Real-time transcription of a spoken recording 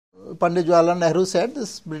Pandit Jawaharlal Nehru said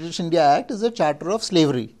this British India Act is a charter of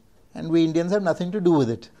slavery and we Indians have nothing to do with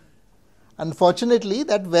it. Unfortunately,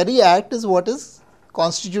 that very act is what is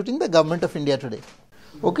constituting the government of India today.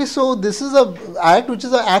 Okay, so this is an act which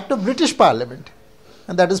is an act of British Parliament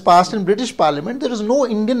and that is passed in British Parliament. There is no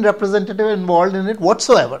Indian representative involved in it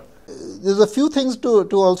whatsoever. There's a few things to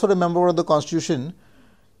also remember about the Constitution.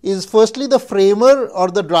 Is firstly, the framer or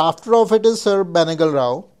the drafter of it is Sir Benegal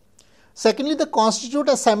Rao. Secondly, the Constituent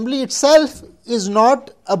Assembly itself is not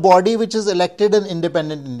a body which is elected in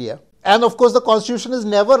independent India. And of course, the Constitution is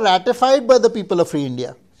never ratified by the people of free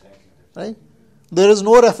India. Right? There is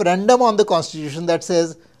no referendum on the Constitution that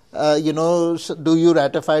says, do you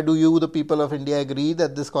ratify, do you, the people of India, agree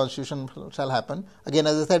that this Constitution shall happen? Again,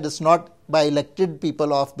 as I said, it's not by elected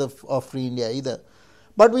people of free India either.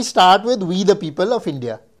 But we start with we, the people of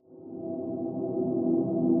India.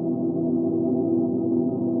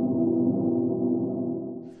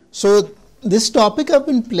 So this topic I've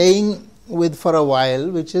been playing with for a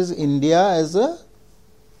while, which is India as a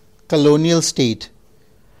colonial state.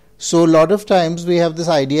 So a lot of times we have this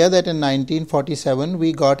idea that in 1947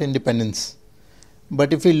 we got independence.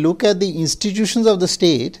 But if we look at the institutions of the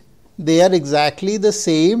state, they are exactly the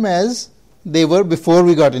same as they were before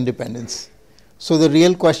we got independence. So the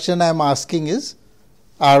real question I'm asking is,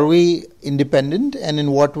 are we independent and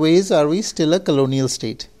in what ways are we still a colonial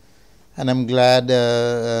state? And I'm glad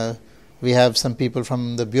we have some people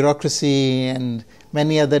from the bureaucracy and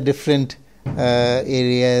many other different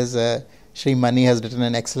areas. Shri Mani has written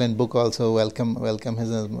an excellent book also, welcome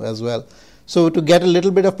him as well. So to get a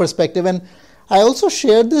little bit of perspective, and I also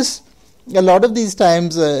shared this a lot of these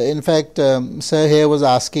times. In fact, Sir here was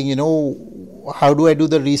asking, how do I do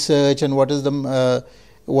the research and what is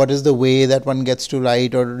the way that one gets to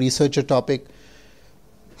write or research a topic.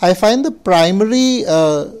 I find the primary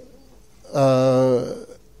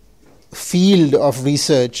field of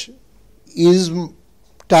research is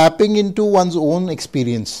tapping into one's own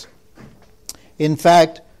experience. In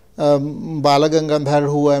fact, Bala Gangadhar,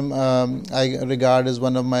 who I regard as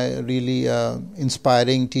one of my really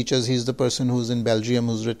inspiring teachers, he's the person who's in Belgium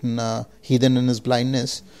who's written Heathen in His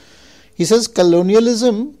Blindness. He says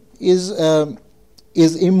colonialism is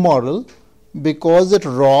immoral because it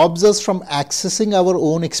robs us from accessing our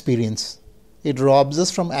own experience. It robs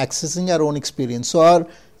us from accessing our own experience. So our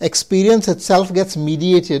experience itself gets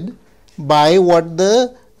mediated by what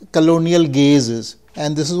the colonial gaze is.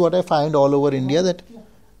 And this is what I find all over India, that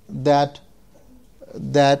we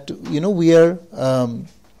are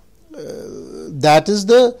that is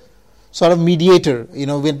the sort of mediator.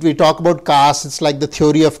 When we talk about caste, it's like the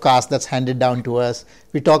theory of caste that's handed down to us.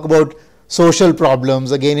 We talk about social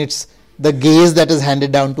problems, again it's the gaze that is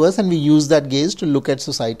handed down to us, and we use that gaze to look at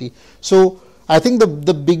society. So I think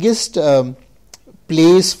the biggest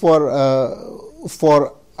place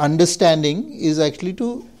for understanding is actually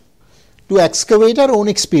to excavate our own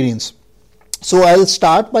experience. So I'll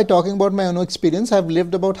start by talking about my own experience. I've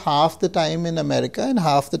lived about half the time in America and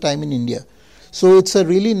half the time in India. So it's a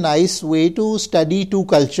really nice way to study two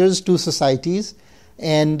cultures, two societies,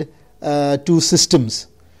 and two systems.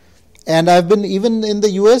 And I've been, even in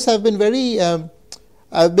the US, I've been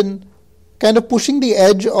kind of pushing the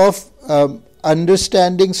edge of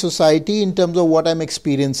understanding society in terms of what I'm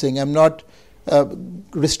experiencing. I'm not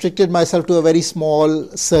restricted myself to a very small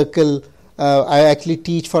circle. I actually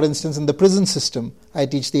teach, for instance, in the prison system. I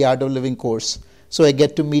teach the Art of Living course. So I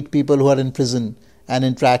get to meet people who are in prison and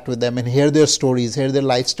interact with them and hear their stories, hear their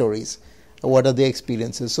life stories. What are their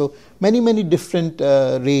experiences? So many different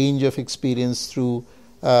range of experience through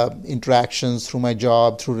interactions, through my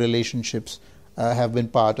job, through relationships have been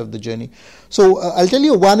part of the journey. So I'll tell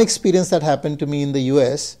you one experience that happened to me in the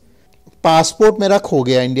US. Passport मेरा खो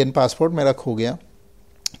गया, Indian passport मेरा खो गया.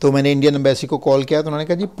 तो मैंने Indian embassy को call किया तो उन्होंने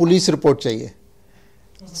कहा जी पुलिस रिपोर्ट चाहिए.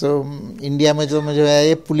 सो इंडिया में जो मुझे है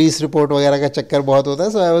ये पुलिस रिपोर्ट वगैरह का चक्कर बहुत होता है.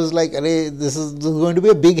 सो आई वाज लाइक अरे this is going to be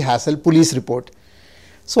a big hassle, police report.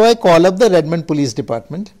 So I call up the Redmond police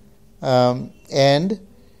department and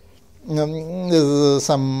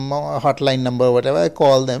some hotline number, whatever. I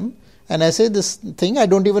call them and I say this thing, I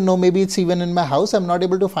don't even know, maybe it's even in my house, I'm not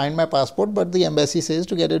able to find my passport, but the embassy says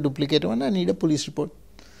to get a duplicate one, I need a police report.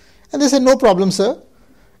 And they said, no problem, sir.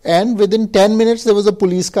 And within 10 minutes, there was a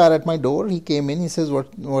police car at my door. He came in, he says,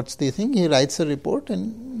 what's the thing? He writes a report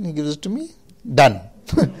and he gives it to me. Done.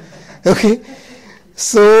 Okay.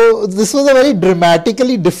 So this was a very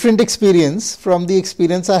dramatically different experience from the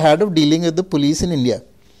experience I had of dealing with the police in India.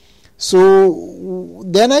 So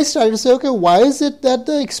then I started to say, okay, why is it that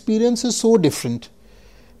the experience is so different?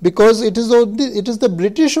 Because it is the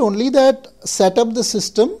British only that set up the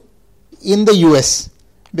system in the US.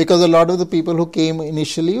 because a lot of the people who came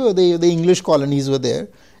initially were the English colonies were there,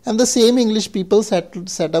 and the same English people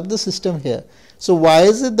set up the system here. So why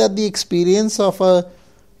is it that the experience of a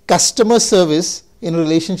customer service in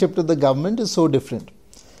relationship to the government is so different?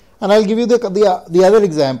 And I'll give you the other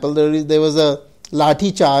example. There was a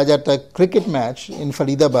lathi charge at a cricket match in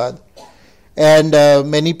Faridabad, and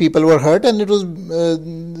many people were hurt, and it was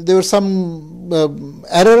there was some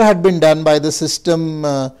error had been done by the system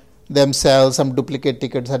themselves. Some duplicate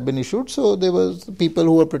tickets had been issued, so there was people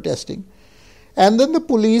who were protesting, and then the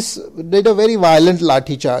police did a very violent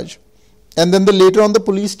lathi charge, and then later on the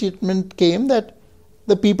police statement came that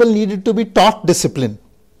the people needed to be taught discipline.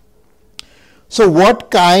 So what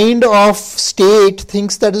kind of state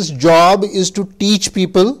thinks that its job is to teach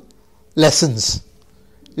people lessons,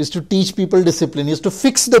 is to teach people discipline, is to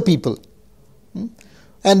fix the people?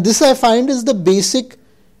 And this I find is the basic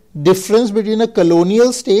difference between a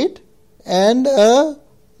colonial state and a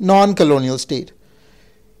non-colonial state.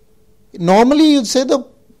 Normally you'd say that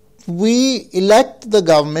we elect the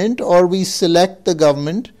government or we select the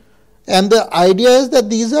government, and the idea is that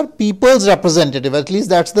these are people's representative. At least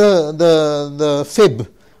that's the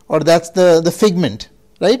fib, or that's the figment,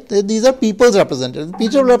 right? These are people's representative.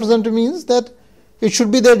 People's representative means that it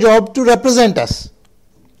should be their job to represent us,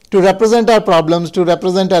 to represent our problems, to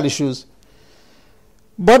represent our issues.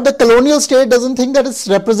 But the colonial state doesn't think that it's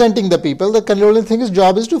representing the people. The colonial thinks its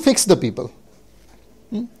job is to fix the people.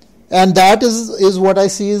 And that is what I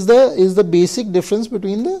see is the basic difference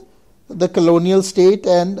between the colonial state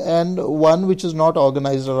and one which is not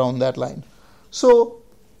organized around that line. So,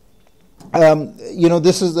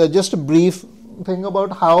 this is just a brief thing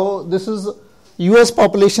about how this is US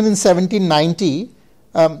population in 1790.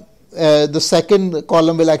 The second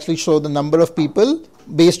column will actually show the number of people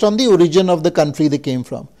based on the origin of the country they came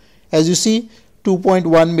from. As you see,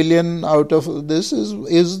 2.1 million out of this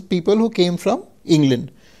is people who came from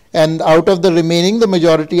England. And out of the remaining, the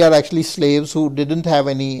majority are actually slaves who didn't have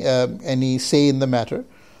any say in the matter.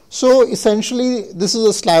 So essentially, this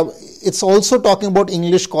is it's also talking about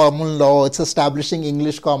English common law. It's establishing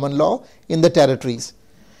English common law in the territories.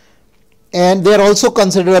 And they are also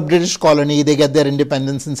considered a British colony. They get their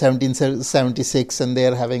independence in 1776, and they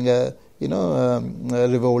are having a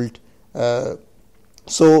revolt.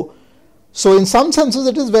 So in some senses,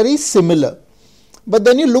 it is very similar. But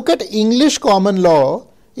then you look at English common law.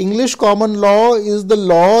 English common law is the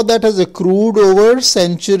law that has accrued over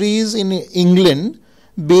centuries in England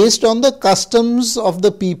based on the customs of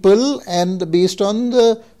the people and based on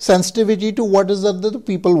the sensitivity to what is that the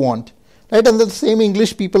people want. Right? And the same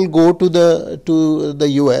English people go to the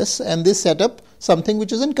US and they set up something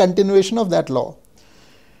which is in continuation of that law.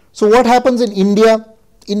 So what happens in India?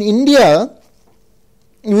 In India,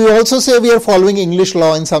 we also say we are following English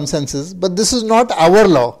law in some senses, but this is not our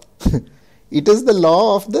law. It is the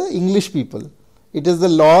law of the English people. It is the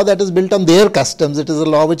law that is built on their customs. It is a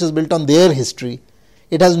law which is built on their history.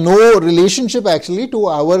 It has no relationship actually to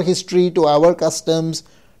our history, to our customs,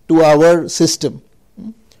 to our system.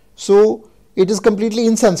 So it is completely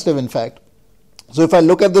insensitive, in fact. So if I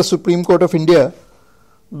look at the Supreme Court of India,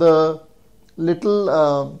 the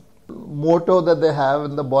little motto that they have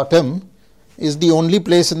in the bottom is the only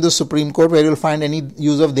place in the Supreme Court where you will find any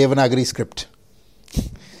use of Devanagari script.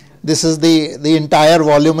 This is the entire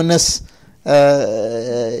voluminous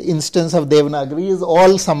instance of Devanagari is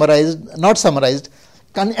all summarized, not summarized,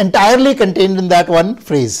 entirely contained in that one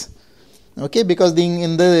phrase. Okay, because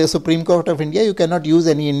in the Supreme Court of India, you cannot use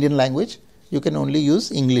any Indian language. You can only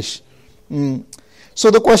use English.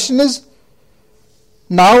 So the question is,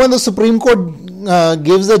 now when the Supreme Court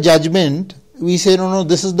gives a judgment, we say, no,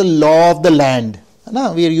 this is the law of the land.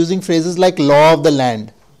 No, we are using phrases like law of the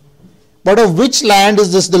land. But of which land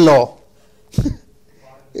is this the law?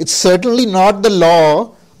 It's certainly not the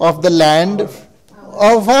law of the land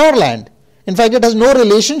of our land. In fact, it has no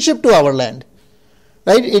relationship to our land.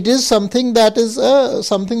 Right? It is something that is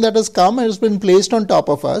something that has come and has been placed on top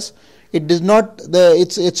of us. It does not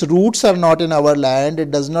its roots are not in our land.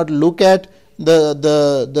 It does not look at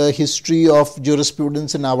the history of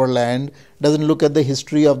jurisprudence in our land. Doesn't look at the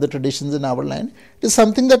history of the traditions in our land. It is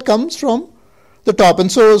something that comes from the top.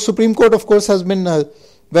 And so Supreme Court, of course, has been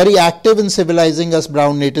very active in civilizing us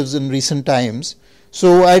brown natives in recent times.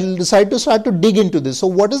 So I'll decide to start to dig into this. So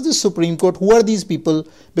what is this Supreme Court? Who are these people?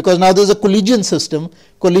 Because now there's a collegiate system.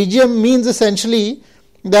 Collegium means essentially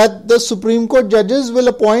that the Supreme Court judges will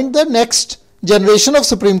appoint the next generation of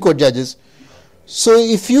Supreme Court judges. So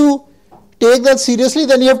if you take that seriously,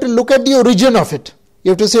 then you have to look at the origin of it.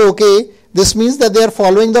 You have to say, okay, this means that they are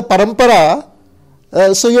following the parampara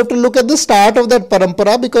So you have to look at the start of that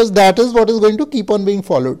parampara, because that is what is going to keep on being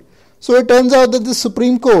followed. So it turns out that the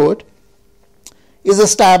Supreme Court is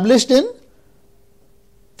established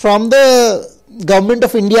from the Government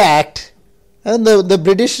of India Act, and the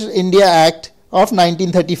British India Act of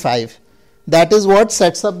 1935. That is what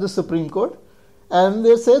sets up the Supreme Court. And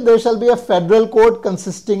they say there shall be a federal court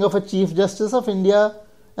consisting of a Chief Justice of India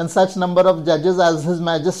and such number of judges as His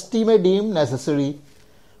Majesty may deem necessary.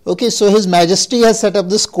 Okay, so His Majesty has set up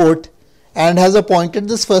this court and has appointed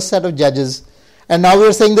this first set of judges. And now we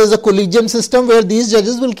are saying there is a collegium system where these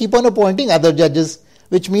judges will keep on appointing other judges,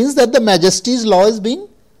 which means that the Majesty's law is being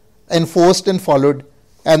enforced and followed,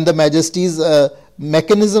 and the Majesty's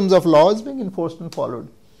mechanisms of law is being enforced and followed.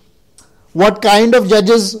 What kind of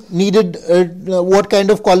judges needed, what kind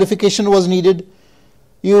of qualification was needed?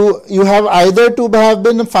 You have either to have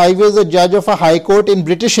been 5 years a judge of a high court in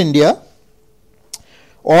British India,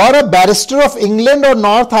 or a barrister of England or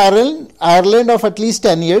North Ireland of at least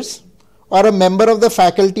 10 years, or a member of the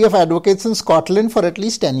faculty of advocates in Scotland for at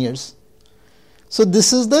least 10 years. So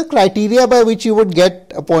this is the criteria by which you would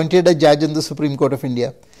get appointed a judge in the Supreme Court of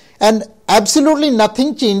India. And absolutely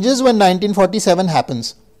nothing changes when 1947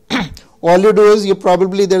 happens. All you do is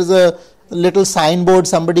there's a little signboard,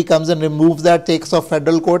 somebody comes and removes that, takes off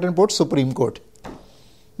federal court and puts Supreme Court.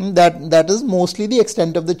 That is mostly the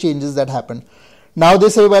extent of the changes that happened. Now they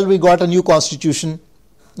say, well, we got a new constitution.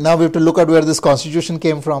 Now we have to look at where this constitution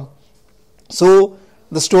came from. So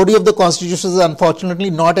the story of the constitution is unfortunately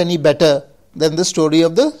not any better than the story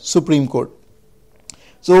of the Supreme Court.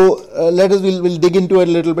 So we'll dig into it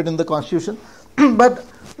a little bit in the constitution. But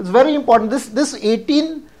it's very important. This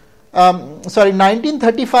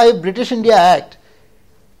 1935 British India Act,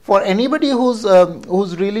 for anybody who's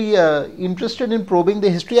really interested in probing the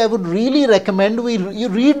history, I would really recommend you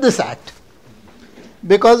read this act,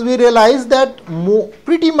 because we realize that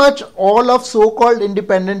pretty much all of so-called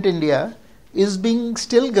independent India is being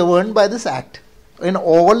still governed by this act in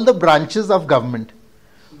all the branches of government.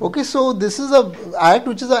 Okay, so this is an act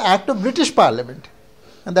which is an act of British Parliament,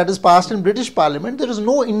 and that is passed in British Parliament. There is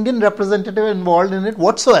no Indian representative involved in it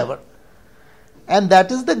whatsoever. And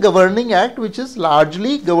that is the governing act which is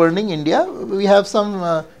largely governing India. We have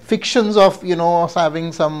some fictions of,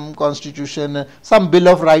 having some constitution, some Bill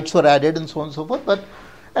of Rights were added and so on and so forth.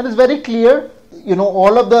 And it's very clear,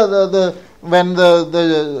 all of when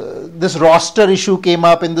this roster issue came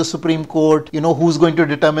up in the Supreme Court, who's going to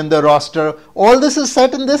determine the roster, all this is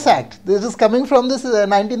set in this act. This is coming from this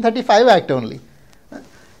 1935 act only.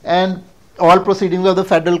 And all proceedings of the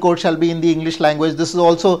federal court shall be in the English language. This is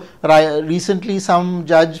also recently some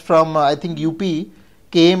judge from I think UP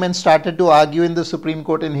came and started to argue in the Supreme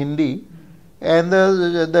Court in Hindi, and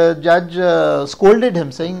the judge scolded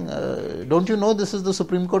him, saying, don't you know this is the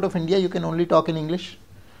Supreme Court of India, you can only talk in English.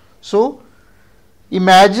 So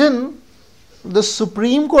imagine the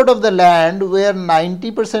Supreme Court of the land where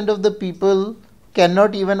 90% of the people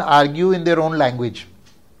cannot even argue in their own language.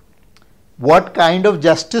 What kind of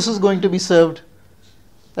justice is going to be served?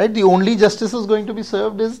 Right? The only justice is going to be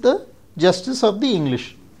served is the justice of the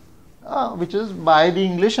English, which is by the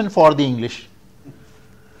English and for the English.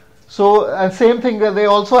 So, same thing, they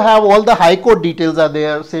also have all the high court details are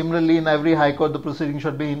there. Similarly, in every high court, the proceeding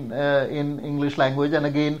should be in English language. And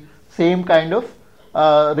again, same kind of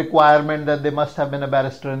requirement that they must have been a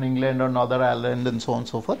barrister in England or Northern Ireland and so on and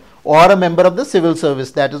so forth, or a member of the civil service.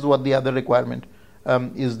 That is what the other requirement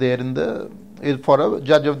is there for a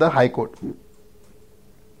judge of the High Court.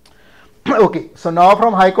 Okay, so now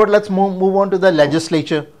from High Court, let's move on to the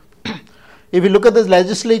legislature. If you look at this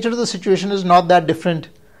legislature, the situation is not that different.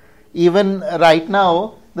 Even right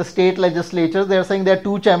now, the state legislature, they are saying there are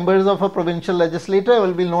two chambers of a provincial legislature,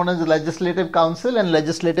 will be known as the Legislative Council and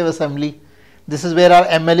Legislative Assembly. This is where our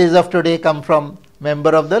MLAs of today come from,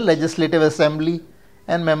 member of the Legislative Assembly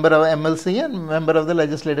and member of MLC and member of the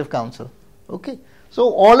Legislative Council. Okay,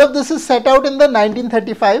 so all of this is set out in the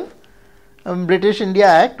 1935 British India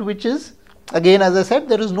Act, which is, again, as I said,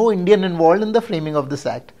 there is no Indian involved in the framing of this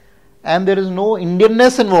act, and there is no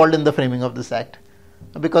Indianness involved in the framing of this act,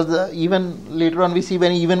 because even later on we see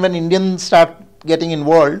even when Indians start getting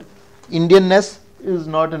involved, Indianness is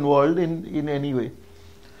not involved in any way.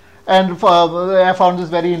 And I found this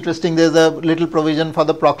very interesting. There is a little provision for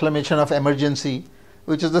the proclamation of emergency,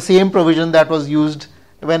 which is the same provision that was used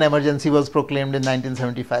when emergency was proclaimed in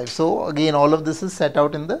 1975. So again, all of this is set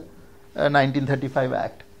out in the 1935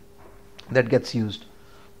 Act that gets used.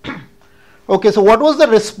 Okay, so what was the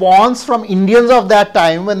response from Indians of that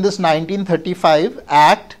time when this 1935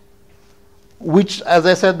 Act, which, as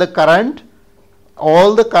I said, the current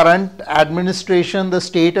all the current administration, the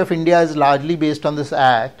state of India is largely based on this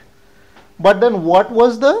act. But then what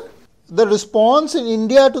was the response in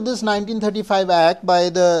India to this 1935 act by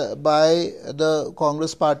the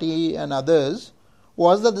Congress party and others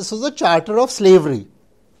was that this was a charter of slavery.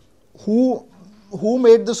 Who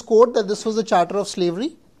made this quote that this was a charter of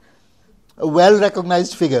slavery? A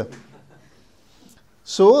well-recognized figure.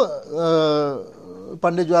 So,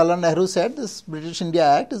 Pandit Jawaharlal Nehru said this British India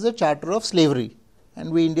Act is a charter of slavery and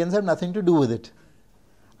we Indians have nothing to do with it.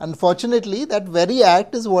 Unfortunately, that very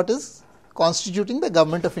act is what is constituting the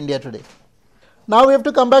government of India today. Now we have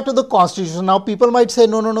to come back to the constitution. Now people might say,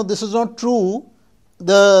 no, this is not true.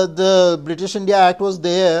 The British India Act was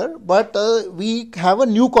there, but we have a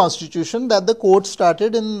new constitution that the court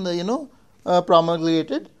started in,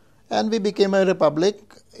 promulgated, and we became a republic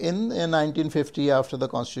in 1950 after the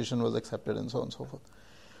constitution was accepted and so on and so forth.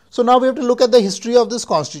 So now we have to look at the history of this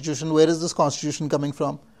constitution. Where is this constitution coming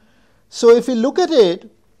from? So if we look at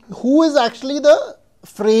it, who is actually the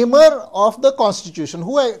framer of the constitution?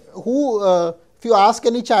 If you ask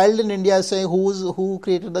any child in India, say who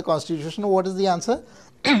created the constitution, what is the answer?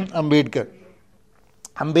 Ambedkar.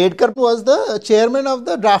 Ambedkar was the chairman of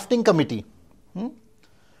the drafting committee.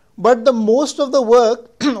 But the most of the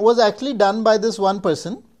work was actually done by this one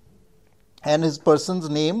person, and his person's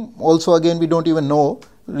name also again we don't even know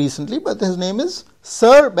recently, but his name is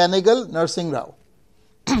Sir Benegal Narsingh Rao.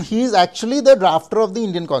 He is actually the drafter of the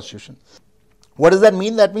Indian Constitution. What does that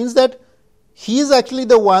mean? That means that he is actually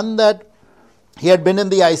the one that he had been in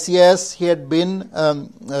the ICS, he had been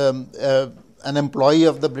an employee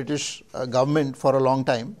of the British government for a long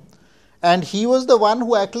time, and he was the one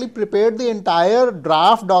who actually prepared the entire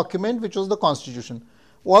draft document, which was the Constitution.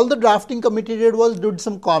 All the drafting committee did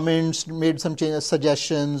some comments, made some changes,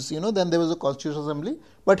 suggestions, then there was a Constitutional Assembly.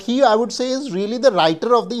 But he, I would say, is really the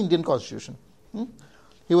writer of the Indian Constitution.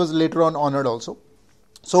 He was later on honored also.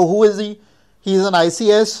 So who is he? He is an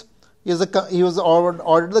ICS. He was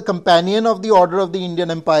ordered the Companion of the Order of the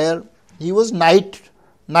Indian Empire. He was knighted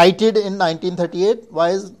in 1938.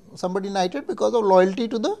 Why is somebody knighted? Because of loyalty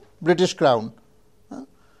to the British Crown.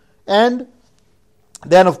 And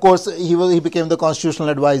then, of course, he became the constitutional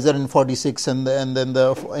advisor in 46, and then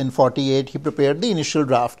in 48 he prepared the initial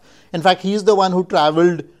draft. In fact, he is the one who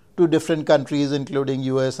travelled to different countries, including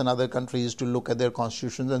US and other countries, to look at their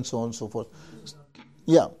constitutions and so on and so forth.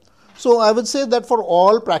 Yeah. So I would say that for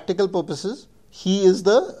all practical purposes, he is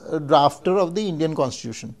the drafter of the Indian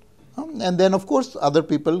Constitution. And then, of course, other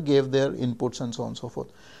people gave their inputs and so on and so forth.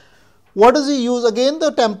 What does he use? Again,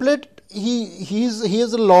 the template, he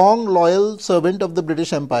is a long, loyal servant of the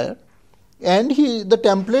British Empire. And the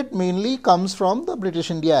template mainly comes from the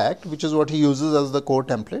British India Act, which is what he uses as the core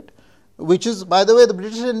template. Which is, by the way, the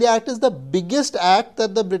British India Act is the biggest act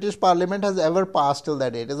that the British Parliament has ever passed till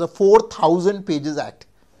that date. It is a 4,000 pages act.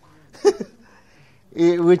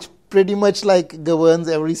 Which pretty much governs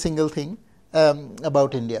every single thing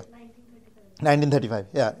about India. 1935,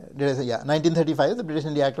 yeah. Did I say, yeah, 1935, the British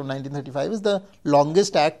India Act of 1935 is the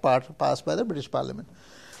longest act passed by the British Parliament.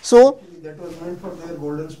 So that was meant for their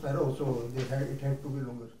golden sparrow, so it had to be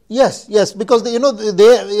longer. Yes, because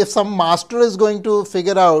if some master is going to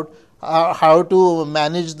figure out how to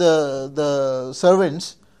manage the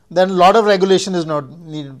servants, then a lot of regulation is not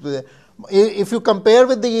needed. If you compare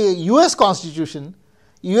with the US Constitution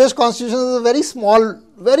is a very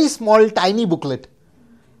small, tiny booklet.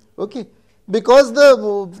 Okay. Because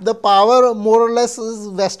the power more or less is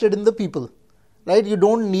vested in the people, right? You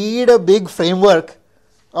don't need a big framework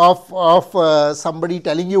of somebody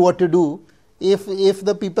telling you what to do if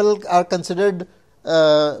the people are considered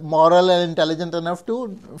moral and intelligent enough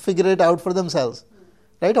to figure it out for themselves,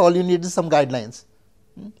 right? All you need is some guidelines.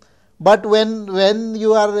 But when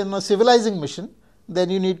you are in a civilizing mission, then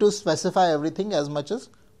you need to specify everything as much as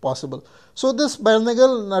possible. So this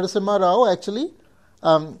Benegal Narasimha Rao actually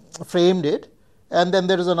framed it, and then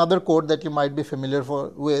there is another quote that you might be familiar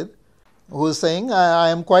with, who is saying, I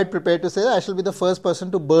am quite prepared to say I shall be the first person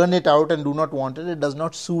to burn it out and do not want it. It does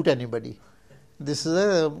not suit anybody. This is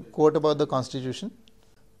a quote about the Constitution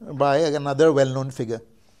by another well-known figure.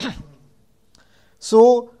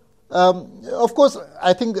 So, of course,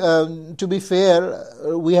 I think to be fair,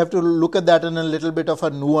 we have to look at that in a little bit of a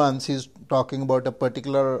nuance. He's talking about a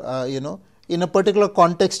particular, in a particular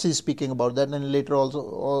context he's speaking about that, and later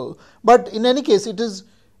also. But in any case, there's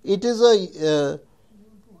a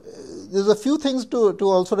few things to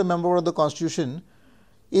also remember about the Constitution.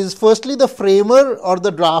 Is firstly, the framer or the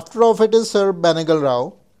drafter of it is Sir Benegal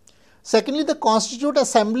Rao. Secondly, the Constituent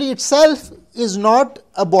Assembly itself is not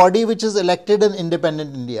a body which is elected in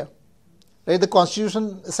independent India. Right? The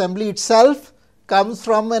Constitution Assembly itself comes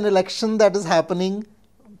from an election that is happening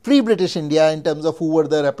pre-British India in terms of who were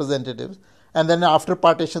the representatives. And then after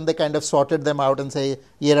partition, they kind of sorted them out and say,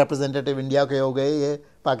 ye representative India ke ho gaye, ye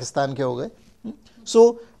Pakistan ke ho gaye.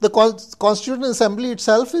 So the Constituent Assembly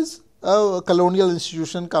itself is a colonial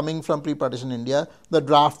institution coming from pre-partition India. The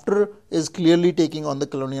drafter is clearly taking on the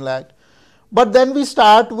Colonial Act. But then we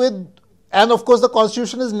start with, and of course the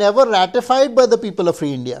Constitution is never ratified by the people of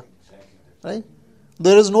free India. Right?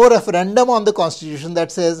 There is no referendum on the Constitution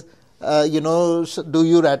that says, do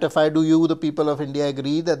you ratify, do you, the people of India,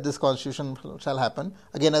 agree that this Constitution shall happen?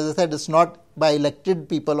 Again, as I said, it's not by elected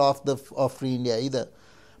people of free India either.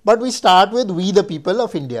 But we start with we the people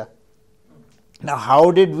of India. Now, how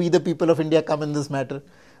did we the people of India come in this matter?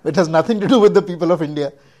 It has nothing to do with the people of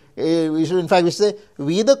India. We should say,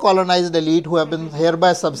 we the colonized elite who have been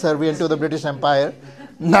hereby subservient to the British Empire,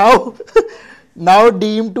 now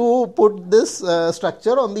deemed to put this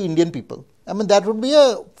structure on the Indian people. I mean, that would be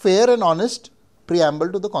a fair and honest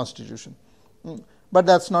preamble to the Constitution. But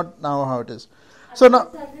that's not now how it is. So now,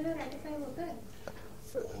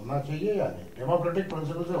 होना चाहिए या नहीं democratic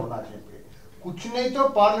principal से होना चाहिए कुछ नहीं तो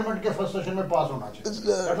पार्लियामेंट के फर्स्ट सेशन में पास होना चाहिए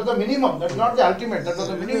that was the minimum that not the ultimate that was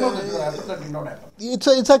the minimum that did not happen.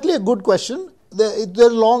 It's actually a good question. There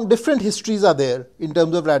are long different histories are there in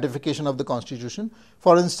terms of ratification of the Constitution.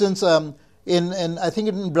 For instance, in I think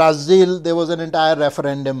in Brazil there was an entire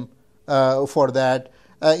referendum for that.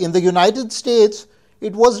 In the United States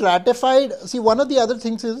it was ratified. See, one of the other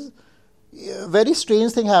things is, a very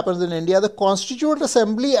strange thing happens in India. The Constituent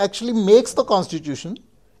Assembly actually makes the Constitution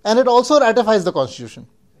and it also ratifies the Constitution.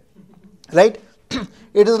 Right?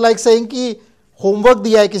 It is like saying कि homework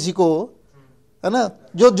दिया है किसी को, है ना,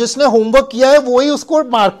 जो जिसने homework किया है वही उसको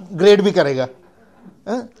mark grade भी करेगा.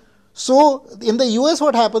 So in the US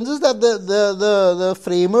what happens is that the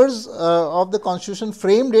framers of the Constitution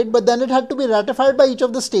framed it, but then it had to be ratified by each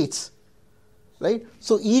of the states. Right?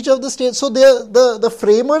 So each of the states, so the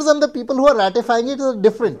framers and the people who are ratifying it are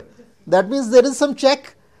different. That means there is some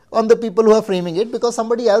check on the people who are framing it because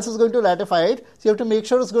somebody else is going to ratify it. So you have to make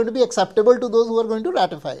sure it's going to be acceptable to those who are going to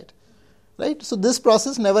ratify it. Right? So this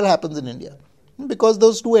process never happens in India because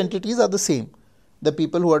those two entities are the same, the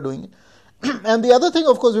people who are doing it. And the other thing,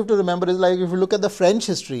 of course, you have to remember is, like, if you look at the French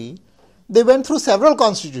history, they went through several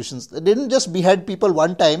constitutions. They didn't just behead people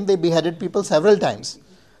one time, they beheaded people several times.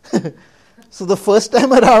 So the first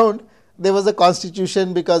time around, there was a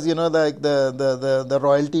constitution because, the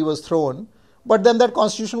royalty was thrown. But then that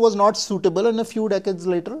constitution was not suitable, and a few decades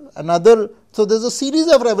later, so there's a series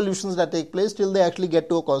of revolutions that take place till they actually get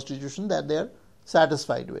to a constitution that they are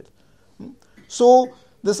satisfied with. So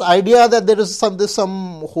this idea that there is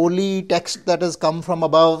some holy text that has come from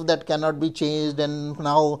above that cannot be changed, and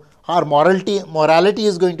now our morality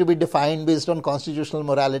is going to be defined based on constitutional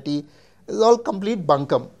morality, is all complete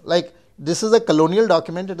bunkum. Like, this is a colonial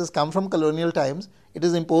document, it has come from colonial times, it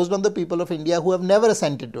is imposed on the people of India who have never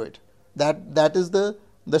assented to it. That is the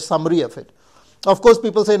summary of it. Of course,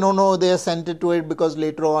 people say, no, they assented to it because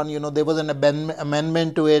later on, there was an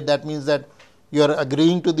amendment to it. That means that you are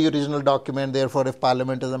agreeing to the original document, therefore if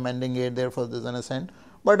Parliament is amending it, therefore there is an assent.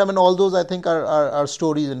 But I mean, all those I think are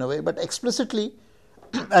stories in a way. But explicitly,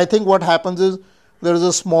 I think what happens is there is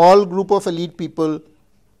a small group of elite people.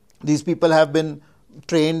 These people have been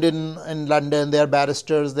trained in London, they are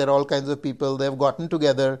barristers, they are all kinds of people, they have gotten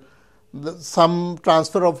together. Some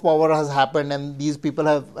transfer of power has happened and these people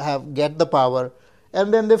have get the power,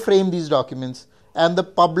 and then they frame these documents. And the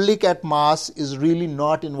public at mass is really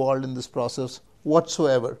not involved in this process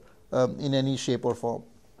whatsoever in any shape or form.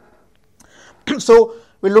 So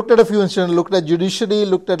we looked at a few instances, looked at judiciary,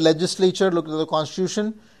 looked at legislature, looked at the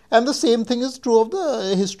constitution, and the same thing is true of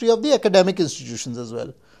the history of the academic institutions as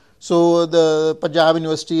well. So the Punjab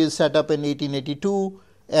University is set up in 1882,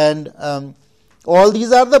 and all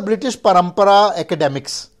these are the British Parampara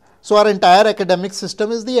academics. So our entire academic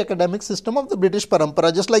system is the academic system of the British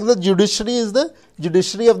Parampara. Just like the judiciary is the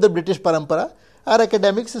judiciary of the British Parampara, our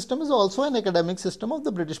academic system is also an academic system of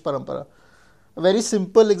the British Parampara. A very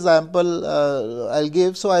simple example I'll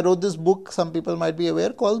give. So I wrote this book, some people might be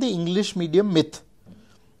aware, called The English Medium Myth.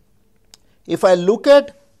 If I look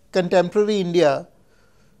at contemporary India,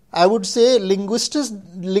 I would say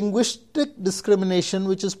linguistic discrimination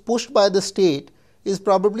which is pushed by the state is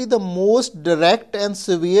probably the most direct and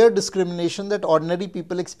severe discrimination that ordinary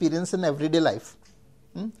people experience in everyday life.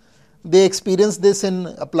 They experience this in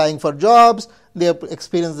applying for jobs, they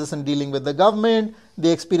experience this in dealing with the government,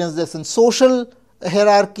 they experience this in social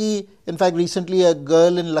hierarchy. In fact, recently a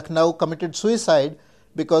girl in Lucknow committed suicide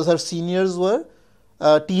because her seniors were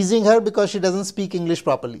teasing her because she doesn't speak English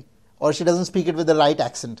properly, or she doesn't speak it with the right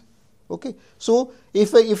accent. Okay, so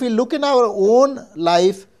if we look in our own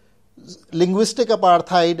life, linguistic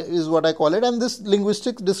apartheid is what I call it, and this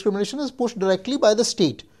linguistic discrimination is pushed directly by the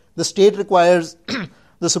state. The state requires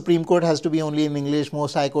the Supreme Court has to be only in English,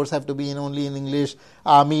 most high courts have to be only in English,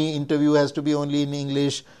 army interview has to be only in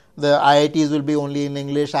English, the IITs will be only in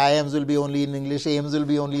English, IIMs will be only in English, AIMs will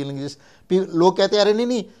be only in English. लोग कहते हैं अरे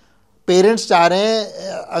नहीं parents चाह रहे हैं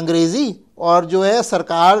अंग्रेजी और जो है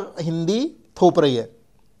सरकार हिंदी थोप रही है,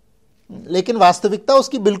 लेकिन वास्तविकता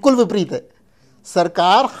उसकी बिल्कुल विपरीत है.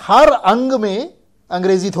 सरकार हर अंग में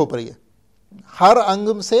अंग्रेजी थोप रही है, हर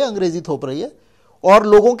अंग से अंग्रेजी थोप रही है, और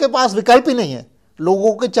लोगों के पास विकल्प ही नहीं है.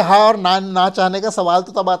 लोगों के चाह और ना चाहने का सवाल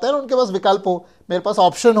तो तब आता है ना उनके पास विकल्प हो. मेरे पास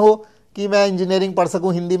ऑप्शन हो कि मैं इंजीनियरिंग पढ़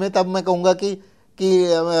सकूं हिंदी में, तब मैं कहूँगा कि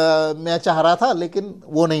मैं चाह रहा था लेकिन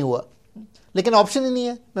वो नहीं हुआ. लेकिन ऑप्शन ही नहीं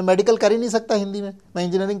है. मैं मेडिकल कर ही नहीं सकता हिंदी में, मैं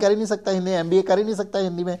इंजीनियरिंग कर ही नहीं सकता हिंदी में, MBA कर ही नहीं सकता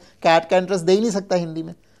हिंदी में, कैट का एंट्रेंस दे ही नहीं सकता हिंदी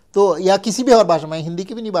में. तो या किसी भी और भाषा में, हिंदी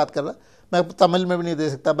की भी नहीं बात कर रहा, मैं तमिल में भी नहीं दे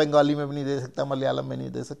सकता, बंगाली में भी नहीं दे सकता, मलयालम में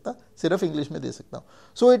नहीं दे सकता, सिर्फ इंग्लिश में दे सकता हूँ.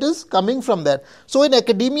 So it is coming from that. So in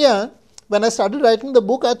academia when I started writing the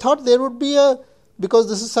book, I thought there would be because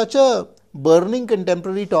this is such a burning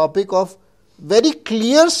contemporary topic of very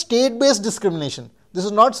clear state-based discrimination. This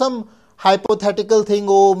is not some hypothetical thing,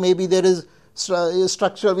 oh, maybe there is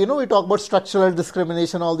structural, we talk about structural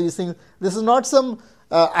discrimination, all these things. This is not some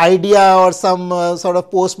idea or some sort of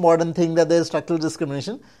postmodern thing that there is structural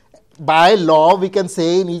discrimination. By law, we can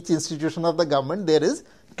say in each institution of the government, there is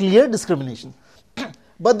clear discrimination.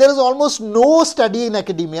 But there is almost no study in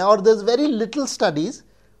academia, or there is very little studies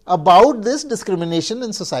about this discrimination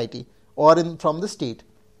in society or from the state.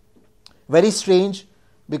 Very strange,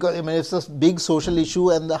 because it's a big social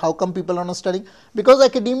issue, and how come people are not studying? Because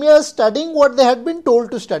academia is studying what they had been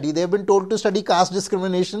told to study. They have been told to study caste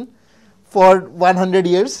discrimination for 100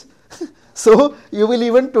 years. So you will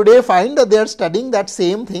even today find that they are studying that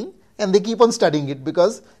same thing, and they keep on studying it,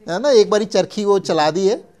 because एक बारी चरखी वो चला दी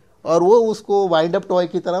है और वो उसको wind up toy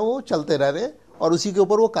की तरह वो चलते रह रहे हैं और उसी के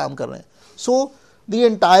ऊपर वो काम कर रहे हैं. So the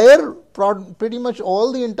entire pretty much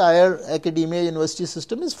all the entire academia university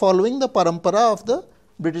system is following the parampara of the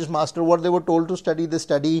British master. What they were told to study, they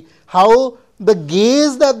study. How the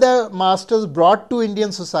gaze that the masters brought to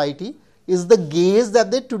Indian society is the gaze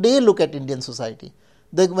that they today look at Indian society.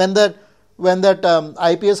 When that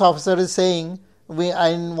IPS officer is saying, I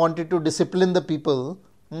wanted to discipline the people.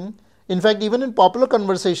 In fact, even in popular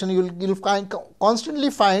conversation, you'll constantly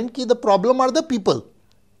find that the problem are the people.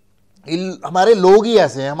 हमारे लोग ही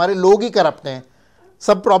ऐसे हैं, हमारे लोग ही corrupt हैं,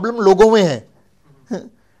 सब problem लोगों में है.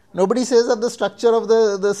 Nobody says that the structure of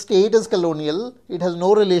the state is colonial. It has no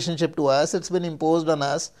relationship to us. It's been imposed on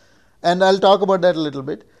us, and I'll talk about that a little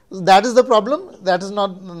bit. That is the problem. That is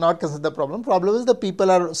not considered the problem. Problem is the people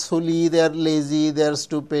are silly, they are lazy, they are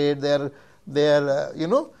stupid, they are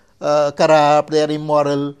corrupt, they are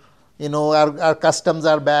immoral. Our customs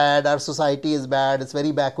are bad, our society is bad, it's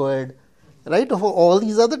very backward. Right? All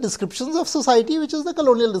these are the descriptions of society, which is the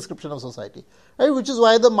colonial description of society. Right? Which is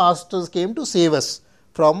why the masters came to save us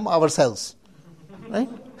from ourselves. Right?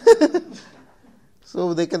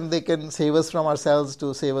 So they can save us from ourselves,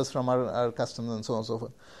 to save us from our customs, and so on and so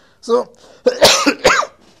forth.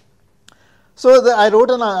 So I wrote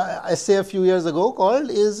an essay a few years ago called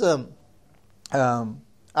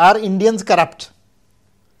Are Indians Corrupt?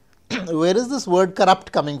 Where is this word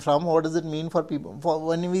corrupt coming from? What does it mean for people?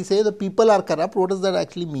 When we say the people are corrupt, what does that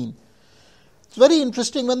actually mean? It's very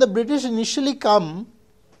interesting. When the British initially come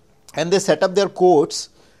and they set up their courts,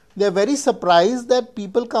 they are very surprised that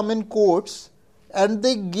people come in courts and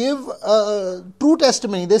they give true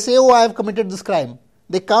testimony. They say, I have committed this crime.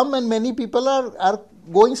 They come, and many people are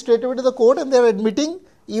going straight away to the court, and they are admitting,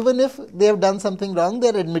 even if they have done something wrong,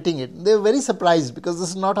 they are admitting it. They are very surprised, because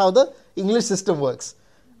this is not how the English system works.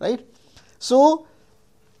 Right? So,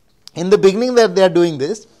 in the beginning that they are doing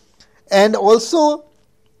this, and also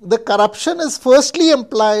the corruption is firstly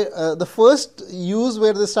implied, the first use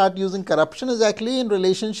where they start using corruption is actually in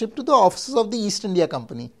relationship to the offices of the East India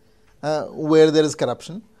Company, where there is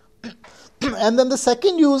corruption. And then the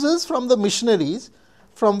second use is from the missionaries,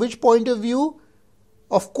 from which point of view,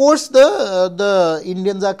 of course, the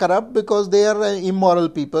Indians are corrupt because they are immoral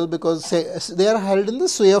people, because they are held in the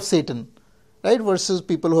sway of Satan. Right, versus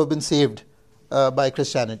people who have been saved by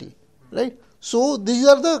Christianity, right? So these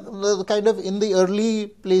are the kind of, in the early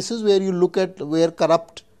places where you look at where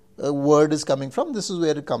corrupt word is coming from, this is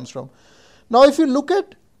where it comes from. Now if you look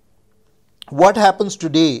at what happens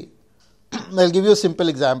today, I'll give you a simple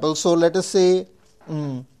example. So let us say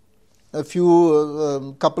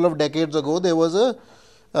couple of decades ago, there was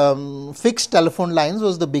a fixed telephone lines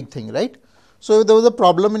was the big thing, right? So if there was a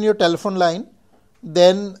problem in your telephone line,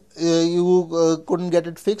 then you couldn't get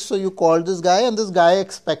it fixed, so you called this guy, and this guy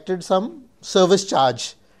expected some service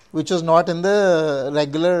charge, which was not in the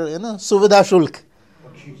regular, Suvidha Shulk,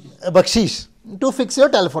 Bakshish, to fix your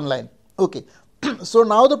telephone line. Okay. So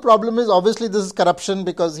now the problem is, obviously this is corruption,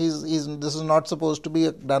 because this is not supposed to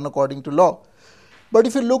be done according to law. But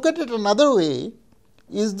if you look at it another way,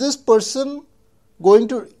 is this person going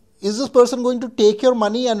to take your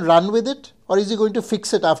money and run with it, or is he going to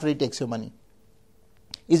fix it after he takes your money?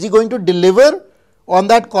 Is he going to deliver on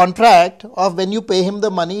that contract of when you pay him the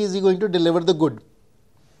money, is he going to deliver the good?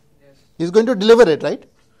 Yes. He's going to deliver it, right?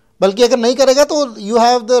 Balki agar nahi karega, to you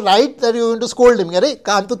have the right that you're going to scold him. Arey,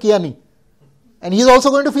 kaam to kiya nahi. And he's also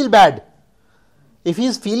going to feel bad. If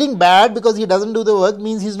he's feeling bad because he doesn't do the work,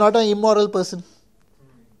 means he's not an immoral person.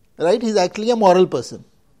 Right? He's actually a moral person.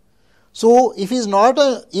 So, if he's not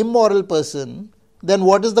an immoral person, then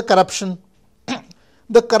what is the corruption?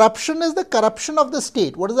 The corruption is the corruption of the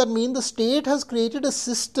state. What does that mean? The state has created a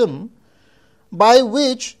system by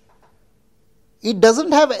which it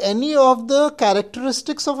doesn't have any of the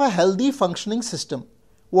characteristics of a healthy functioning system.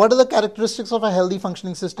 What are the characteristics of a healthy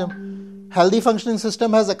functioning system? Healthy functioning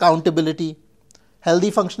system has accountability.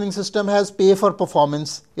 Healthy functioning system has pay for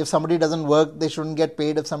performance. If somebody doesn't work, they shouldn't get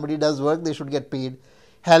paid. If somebody does work, they should get paid.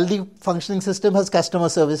 Healthy functioning system has customer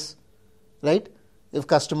service, right? If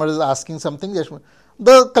customer is asking something, they should.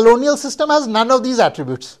 The colonial system has none of these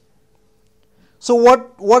attributes. So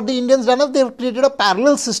what the Indians done is they've created a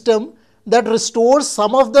parallel system that restores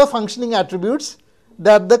some of the functioning attributes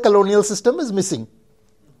that the colonial system is missing,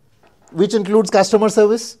 which includes customer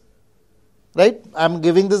service, right? I'm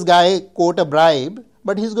giving this guy, quote, a bribe,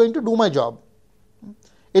 but he's going to do my job.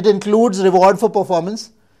 It includes reward for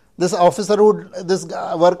performance. This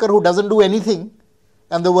worker who doesn't do anything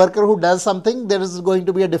and the worker who does something, there is going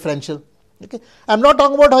to be a differential. Okay, I'm not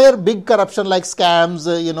talking about here big corruption like scams,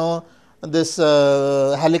 this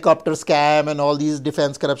helicopter scam and all these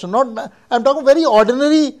defense corruption. I'm talking very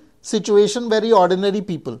ordinary situation, very ordinary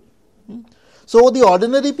people. So the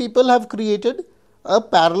ordinary people have created a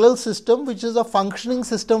parallel system which is a functioning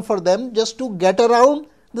system for them just to get around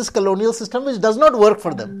this colonial system which does not work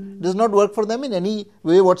for them. Does not work for them in any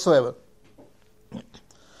way whatsoever.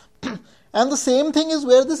 And the same thing is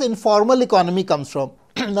where this informal economy comes from.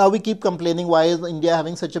 Now we keep complaining, why is India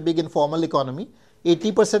having such a big informal economy?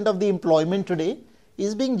 80% of the employment today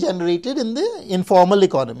is being generated in the informal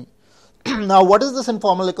economy. Now what is this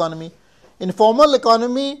informal economy? Informal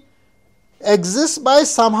economy exists by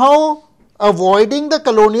somehow avoiding the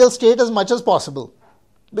colonial state as much as possible,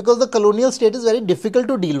 because the colonial state is very difficult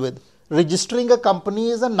to deal with. Registering a company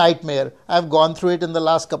is a nightmare. I've gone through it in the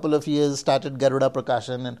last couple of years, started Garuda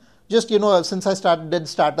Prakashan, and just, since I did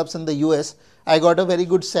startups in the US, I got a very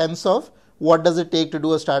good sense of what does it take to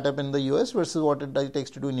do a startup in the US versus what it takes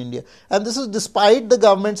to do in India. And this is despite the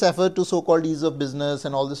government's effort to so-called ease of business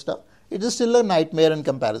and all this stuff. It is still a nightmare in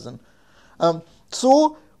comparison.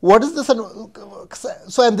 So what is this?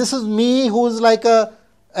 So, and this is me who's like a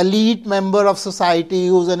elite member of society,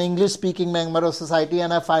 who's an English-speaking member of society,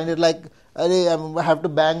 and I find it like, I have to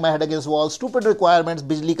bang my head against walls. Stupid requirements,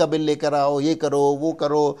 बिजली का bill लेकर आओ, ये करो, वो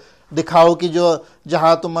करो, दिखाओ कि जो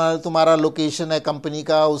जहाँ तुम्हारा लोकेशन है कंपनी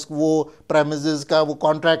का, वो प्रेमिसेस का वो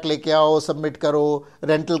कॉन्ट्रैक्ट लेके आओ, सबमिट करो,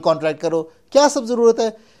 रेंटल कॉन्ट्रैक्ट करो, क्या सब जरूरत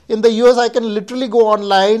है? In the US, I can literally go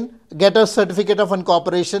online, get a certificate of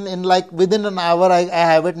incorporation in like within an hour. I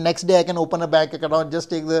have it. Next day, I can open a bank account, just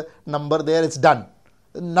take the number there. It's done.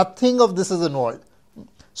 Nothing of this is involved.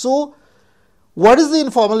 So, what is the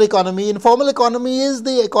informal economy? Informal economy is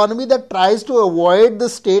the economy that tries to avoid the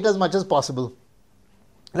state as much as possible,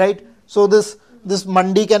 right? So this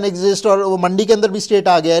mandi can exist, or mandi ke andar bhi state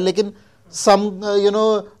aa gaya hai, lekin some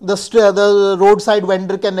the roadside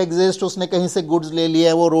vendor can exist. उसने कहीं से goods ले लिया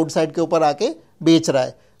है, वो roadside के ऊपर आके बेच रहा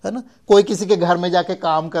है ना? कोई किसी के घर में जाके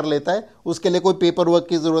काम कर लेता है, उसके लिए कोई पेपर वर्क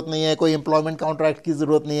की जरूरत नहीं है, कोई एम्प्लॉयमेंट कॉन्ट्रैक्ट की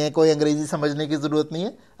जरूरत नहीं है, कोई अंग्रेजी समझने की जरूरत नहीं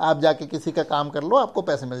है, आप जाके किसी का काम कर लो, आपको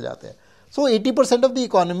पैसे मिल जाते हैं. So 80% of the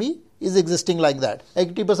economy is existing like that.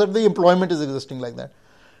 80% of the employment is existing like that.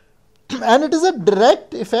 And it is a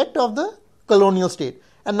direct effect of the colonial state.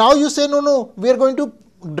 And now you say, no, we are going to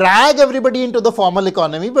drag everybody into the formal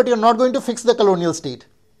economy, but you're not going to fix the colonial state.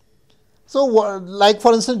 So like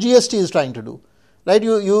for instance, GST is trying to do. Right,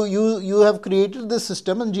 you have created this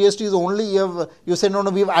system, and GST is only, you say, no,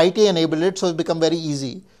 we have IT enabled it, so it's become very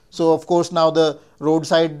easy. So of course now the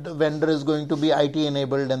roadside vendor is going to be IT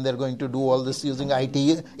enabled, and they're going to do all this using IT,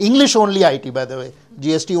 English only IT, by the way.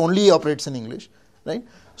 GST only operates in English, right?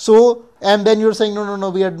 So, and then you're saying, no,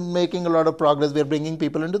 we are making a lot of progress, we are bringing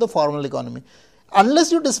people into the formal economy.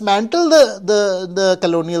 unless you dismantle the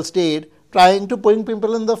colonial state, trying to bring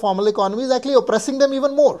people in the formal economy is actually oppressing them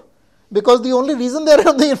even more. Because the only reason they are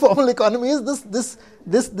in the informal economy is this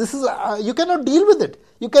is, you cannot deal with it.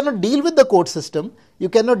 You cannot deal with the court system. You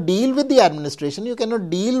cannot deal with the administration. You cannot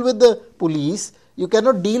deal with the police. You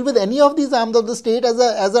cannot deal with any of these arms of the state as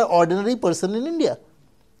an ordinary person in India.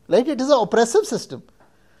 Right? It is an oppressive system.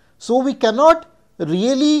 So we cannot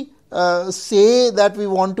really say that we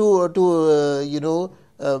want to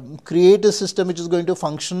create a system which is going to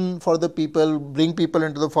function for the people, bring people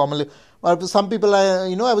into the formal. Some people,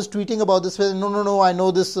 I was tweeting about this. No, I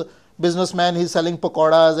know this businessman. He's selling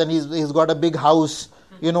pakoras and he's got a big house.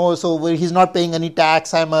 So he's not paying any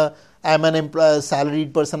tax. I'm an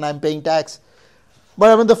salaried person. I'm paying tax. But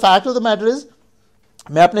I mean, the fact of the matter is,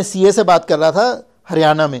 मैं अपने CA से बात कर रहा था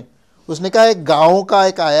हरियाणा में. उसने कहा एक गांव का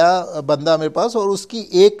एक आया बंदा मेरे पास और उसकी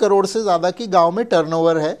 1 करोड़ से ज़्यादा की गांव में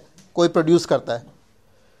टर्नओवर है, कोई प्रोड्यूस करता है.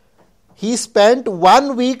 He spent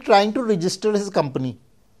 1 week trying to register his company.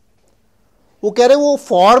 वो कह रहे वो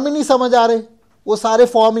फॉर्म ही नहीं समझ आ रहे, वो सारे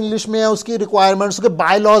फॉर्म इंग्लिश में है, उसकी रिक्वायरमेंट्स, उसके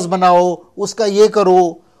बाय लॉज बनाओ, उसका ये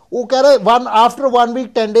करो. वो कह रहे after 1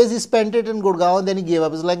 week 10 days he spent it in Gurgaon and then he gave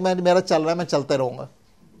up. It's like मेरा चल रहा है, मैं चलते रहूँगा.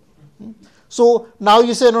 So now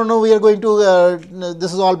you say no, we are going to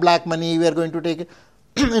this is all black money, we are going to take it.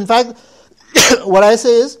 In fact, what I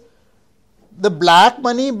say is the black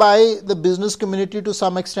money by the business community to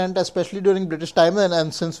some extent, especially during British time,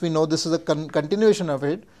 and since we know this is a continuation of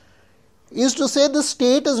it, is to say the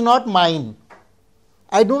state is not mine.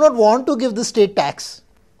 I do not want to give the state tax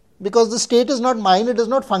because the state is not mine, it does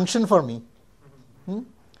not function for me.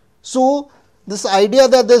 So this idea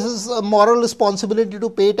that this is a moral responsibility to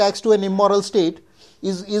pay tax to an immoral state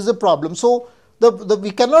is a problem. So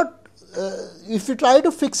we cannot, if you try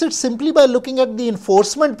to fix it simply by looking at the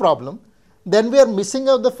enforcement problem, then we are missing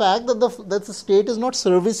out the fact that the state is not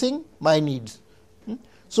servicing my needs.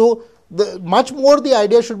 So much more the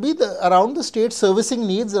idea should be around the state servicing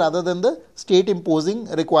needs rather than the state imposing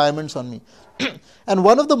requirements on me. And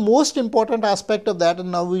one of the most important aspect of that,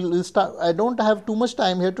 and now we'll start, I don't have too much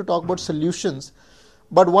time here to talk about solutions,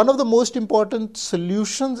 but one of the most important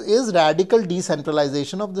solutions is radical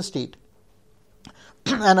decentralization of the state.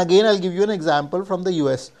 And again, I'll give you an example from the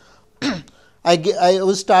US. I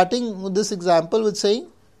was starting with this example with saying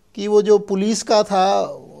कि वो जो police का था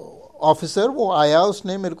officer वो आया,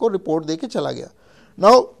 उसने मेरे को रिपोर्ट दे के चला गया.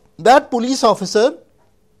 Now that police officer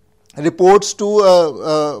reports to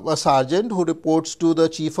a sergeant who reports to the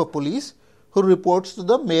chief of police who reports to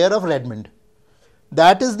the mayor of Redmond.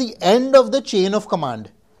 That is the end of the chain of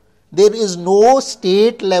command. There is no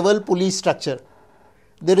state level police structure.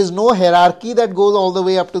 There is no hierarchy that goes all the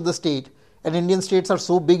way up to the state. And Indian states are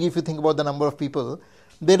so big if you think about the number of people.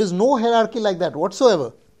 There is no hierarchy like that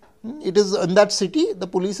whatsoever. It is in that city, the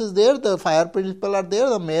police is there, the fire people are there,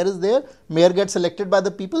 the mayor is there, mayor gets elected by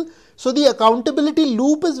the people. So the accountability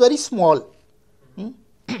loop is very small.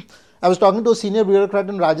 I was talking to a senior bureaucrat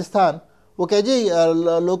in Rajasthan. वो कहे जी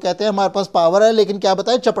लोग कहते हैं हमारे पास power है लेकिन क्या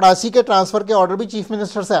बताएं चपड़ासी के ट्रांसफर के ऑर्डर भी चीफ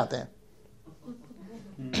मिनिस्टर से आते हैं.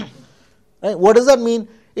 Right? What does that mean?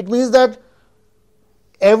 It means that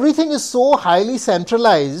everything is so highly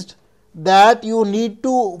centralized that you need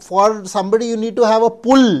to, for somebody, you need to have a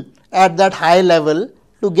pull at that high level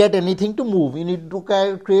to get anything to move. You need to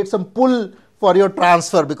create some pull for your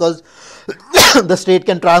transfer because the state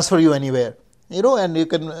can transfer you anywhere, and you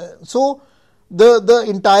can. So the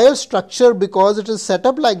entire structure, because it is set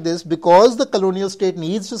up like this, because the colonial state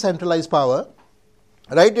needs to centralize power,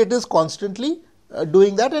 right? It is constantly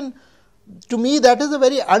doing that, and to me, that is a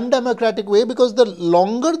very undemocratic way because the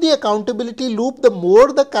longer the accountability loop, the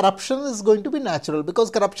more the corruption is going to be natural. Because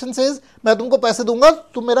corruption says, मैं तुमको पैसे दूंगा,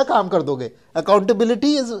 तुम मेरा काम कर दोगे.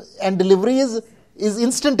 Accountability and delivery is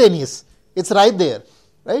instantaneous. It's right there,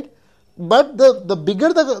 right? But the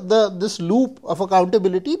bigger this loop of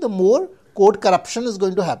accountability, the more quote corruption is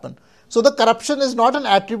going to happen. So the corruption is not an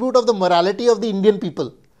attribute of the morality of the Indian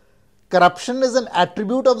people. Corruption is an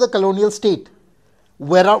attribute of the colonial state.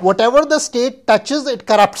 Whatever the state touches, it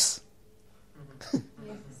corrupts.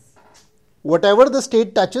 Whatever the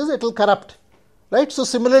state touches, it will corrupt, right? So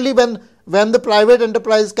similarly, when the private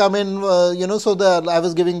enterprise come in, I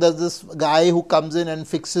was giving this guy who comes in and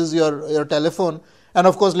fixes your telephone, and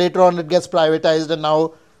of course later on it gets privatized, and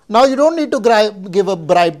now you don't need to give a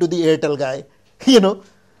bribe to the Airtel guy,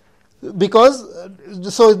 because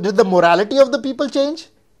so did the morality of the people change?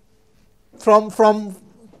 From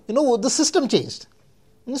the system changed.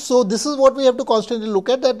 So this is what we have to constantly look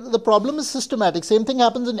at, that the problem is systematic. Same thing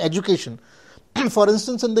happens in education. For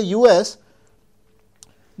instance, in the US,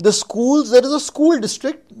 The schools, there is a school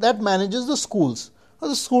district that manages the schools.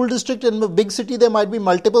 The school district in a big city, there might be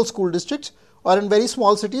multiple school districts, or in very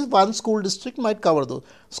small cities, one school district might cover those.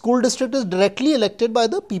 School district is directly elected by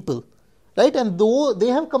the people, right? And though they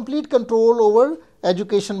have complete control over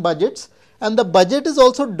education budgets, and the budget is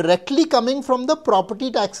also directly coming from the property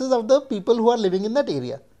taxes of the people who are living in that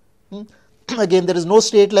area. Again, there is no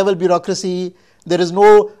state level bureaucracy. There is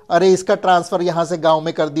no, अरे इसका transfer यहाँ से गांव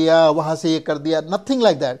में कर दिया, वहाँ से ये कर दिया, nothing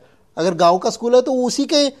like that. अगर गांव का स्कूल है तो उसी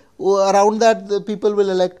के around that the people will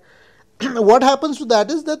elect. What happens to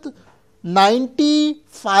that is that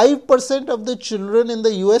 95% of the children in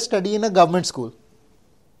the US study in a government school.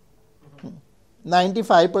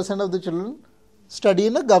 95% of the children study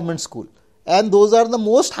in a government school, and those are the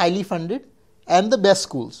most highly funded and the best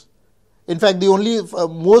schools. In fact, the only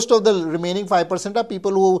most of the remaining 5% are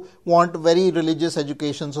people who want very religious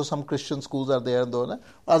education, so some Christian schools are there.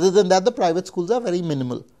 Other than that, the private schools are very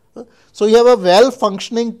minimal. So you have a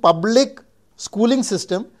well-functioning public schooling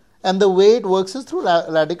system, and the way it works is through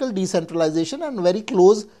radical decentralization and very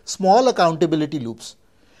close, small accountability loops.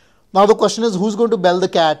 Now the question is, who's going to bell the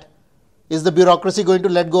cat? Is the bureaucracy going to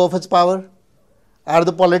let go of its power? Are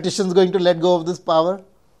the politicians going to let go of this power?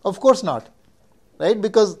 Of course not. Right?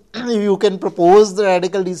 Because you can propose the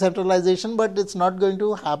radical decentralization, but it's not going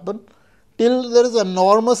to happen till there is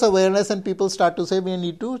enormous awareness and people start to say we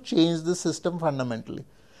need to change the system fundamentally.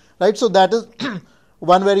 Right? So that is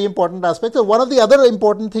one very important aspect. So one of the other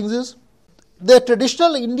important things is the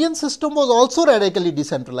traditional Indian system was also radically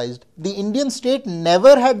decentralized. The Indian state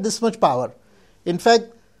never had this much power. In fact,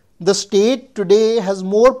 the state today has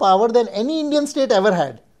more power than any Indian state ever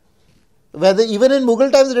had. Whether even in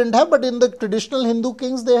Mughal times they didn't have, but in the traditional Hindu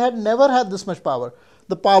kings they had never had this much power.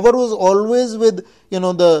 The power was always with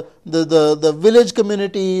the village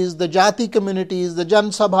communities, the jati communities, the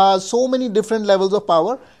Jan Sabhas, so many different levels of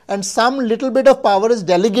power, and some little bit of power is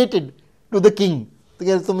delegated to the king.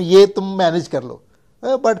 Tum manage kar lo.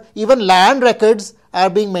 But even land records are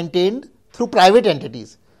being maintained through private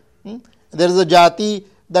entities. There is a jati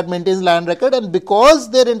that maintains land record, and because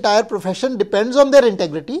their entire profession depends on their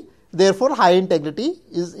integrity, therefore high integrity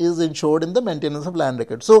is ensured in the maintenance of land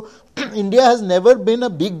records. So India has never been a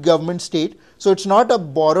big government state. So it's not a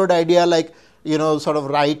borrowed idea like, sort of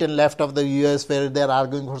right and left of the US where they're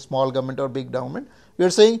arguing for small government or big government. We are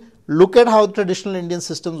saying, look at how traditional Indian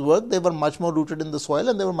systems work. They were much more rooted in the soil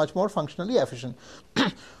and they were much more functionally efficient.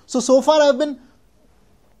 So far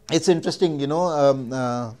it's interesting,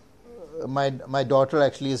 my daughter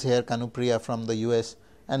actually is here, Kanupriya, from the US.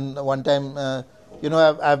 And one time,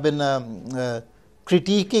 I've been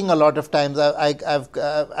critiquing a lot of times.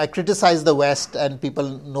 I criticize the West, and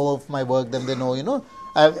people know of my work. Then they know.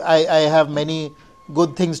 I have many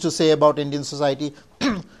good things to say about Indian society.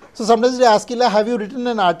 So sometimes they ask, have you written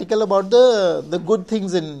an article about the good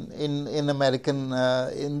things in American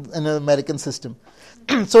in an American system?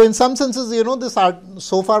 So in some senses, this art.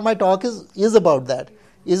 So far, my talk is about that.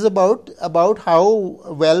 Is about how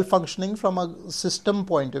well functioning from a system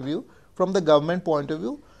point of view, from the government point of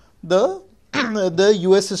view, the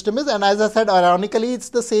US system is. And as I said, ironically, it's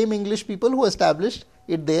the same English people who established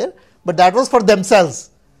it there, but that was for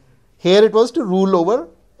themselves. Here it was to rule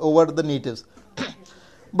over the natives.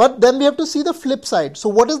 But then we have to see the flip side. So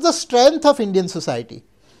what is the strength of Indian society?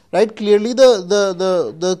 Right? Clearly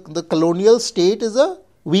the colonial state is a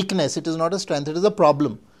weakness. It is not a strength. It is a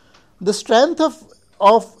problem. The strength of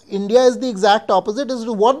India is the exact opposite, is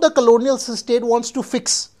what the colonial state wants to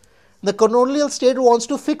fix. The colonial state wants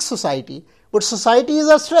to fix society, but society is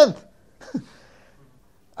our strength.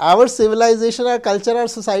 Our civilization, our culture, our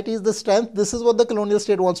society is the strength. This is what the colonial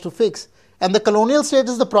state wants to fix. And the colonial state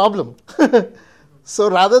is the problem. So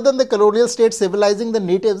rather than the colonial state civilizing the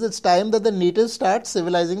natives, it's time that the natives start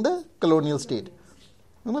civilizing the colonial state.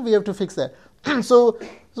 We have to fix that. So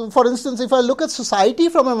for instance, if I look at society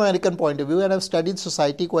from an American point of view, and I've studied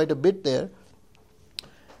society quite a bit there,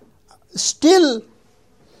 still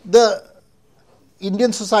the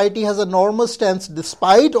Indian society has enormous strengths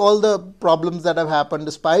despite all the problems that have happened,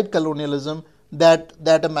 despite colonialism,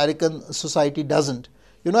 that American society doesn't.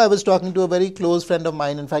 I was talking to a very close friend of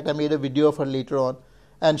mine. In fact, I made a video of her later on,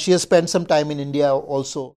 and she has spent some time in India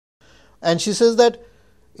also. And she says that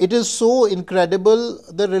it is so incredible,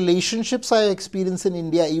 the relationships I experience in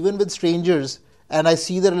India, even with strangers, and I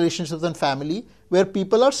see the relationships in family, where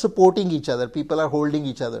people are supporting each other, people are holding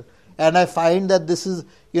each other. And I find that this is,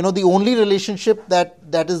 the only relationship that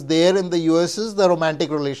is there in the US is the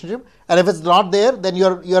romantic relationship. And if it's not there, then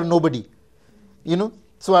you're nobody.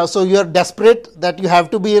 So you're desperate that you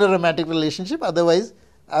have to be in a romantic relationship. Otherwise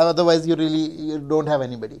you don't have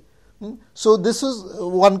anybody. So this is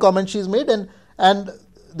one comment she's made, and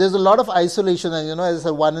there's a lot of isolation, and as I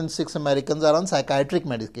said, 1 in 6 Americans are on psychiatric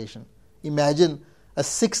medication. Imagine a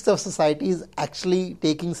sixth of society is actually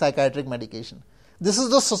taking psychiatric medication. This is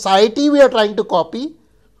the society we are trying to copy,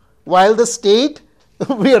 while the state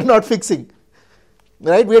we are not fixing.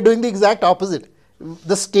 Right? We are doing the exact opposite.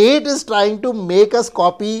 The state is trying to make us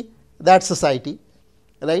copy that society.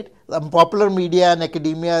 Right? Popular media and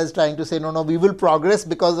academia is trying to say, no, we will progress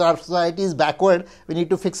because our society is backward. We need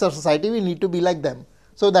to fix our society. We need to be like them.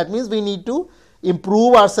 So that means we need to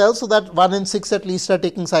improve ourselves so that 1 in 6 at least are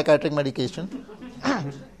taking psychiatric medication.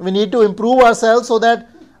 We need to improve ourselves so that,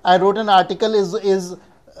 I wrote an article, is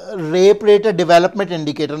rape rate a development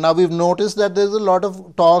indicator. Now we've noticed that there's a lot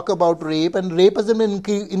of talk about rape, and rape has been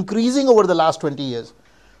increasing over the last 20 years.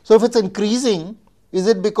 So if it's increasing, is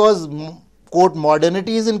it because, quote,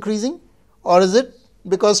 modernity is increasing, or is it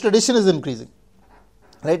because tradition is increasing?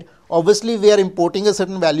 Right? Obviously, we are importing a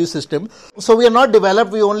certain value system. So we are not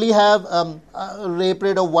developed. We only have a rape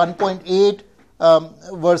rate of 1.8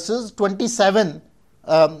 versus 27,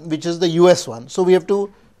 which is the US one. So we have to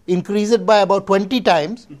increase it by about 20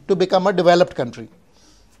 times to become a developed country.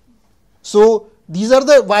 So these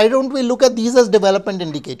are why don't we look at these as development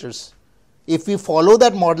indicators? If we follow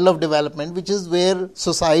that model of development, which is where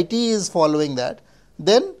society is following that,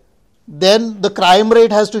 then the crime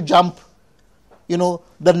rate has to jump.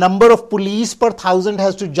 The number of police per 1,000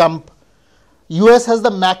 has to jump. US has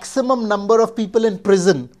the maximum number of people in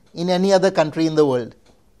prison in any other country in the world.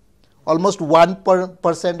 Almost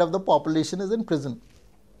 1% of the population is in prison.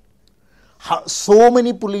 So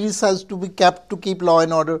many police has to be kept to keep law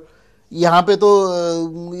and order. यहाँ पे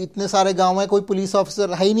तो इतने सारे गांव में कोई police officer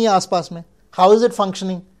है ही नहीं आसपास में. How is it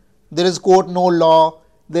functioning? There is court, no law.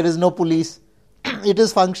 There is no police. It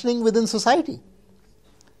is functioning within society.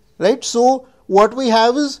 Right? So what we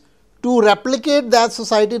have is to replicate that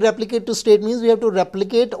society, replicate to state means we have to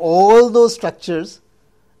replicate all those structures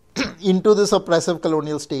into this oppressive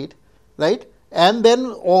colonial state, right? And then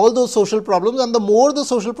all those social problems, and the more the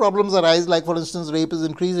social problems arise, like for instance rape is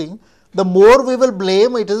increasing, the more we will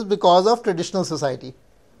blame it is because of traditional society,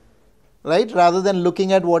 right? Rather than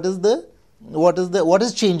looking at what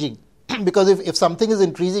is changing. Because if something is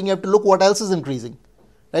increasing, you have to look what else is increasing,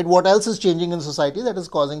 right? What else is changing in society that is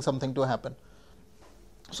causing something to happen.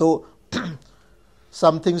 So,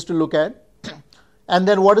 some things to look at. And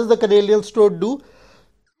then what does the colonial state do?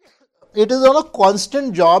 It is on a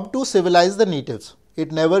constant job to civilize the natives.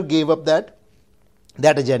 It never gave up that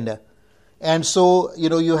agenda. And so,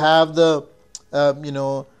 you have the,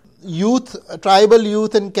 tribal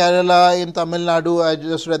youth in Kerala, in Tamil Nadu. I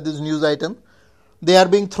just read this news item. They are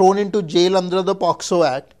being thrown into jail under the POCSO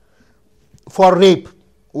Act for rape.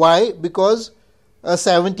 Why? Because a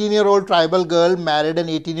 17-year-old tribal girl married an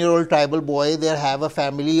 18-year-old tribal boy. They have a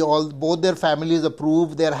family. Both their families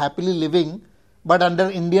approve. They are happily living. But under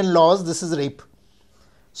Indian laws, this is rape.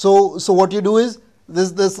 So what you do is,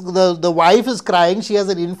 the wife is crying. She has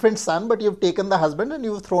an infant son, but you've taken the husband and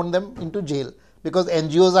you've thrown them into jail. Because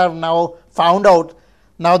NGOs are now found out.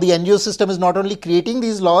 Now the NGO system is not only creating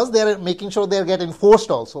these laws, they are making sure they get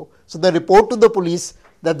enforced also. So they report to the police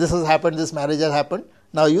that this has happened, this marriage has happened.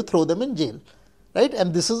 Now you throw them in jail. Right?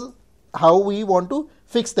 And this is how we want to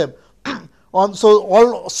fix them.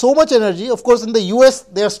 So much energy. Of course, in the US,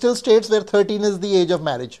 there are still states where 13 is the age of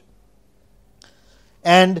marriage.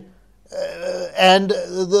 And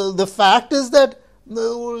the fact is that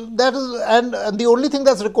the only thing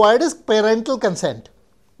that's required is parental consent.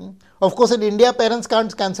 Of course, in India, parents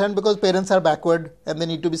can't consent because parents are backward and they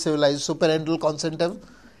need to be civilized. So parental consent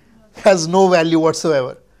has no value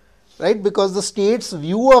whatsoever. Right? Because the state's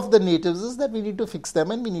view of the natives is that we need to fix them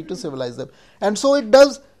and we need to civilize them. And so it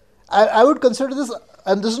does. I would consider this,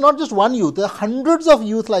 and this is not just one youth. There are hundreds of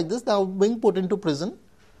youth like this now being put into prison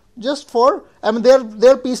just for,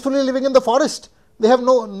 they're peacefully living in the forest. They have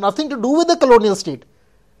nothing to do with the colonial state.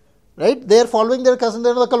 Right? They're following their cousin.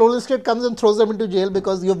 Then the colonial state comes and throws them into jail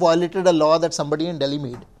because you violated a law that somebody in Delhi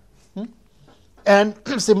made. And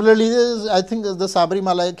similarly, I think the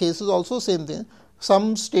Sabarimala case is also the same thing.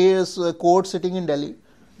 Some court sitting in Delhi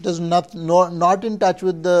does not in touch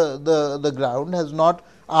with the ground, has not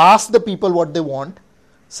asked the people what they want.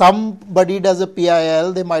 Somebody does a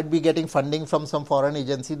PIL, they might be getting funding from some foreign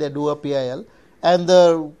agency, they do a PIL, and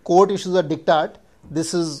the court issues a diktat.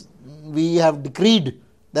 We have decreed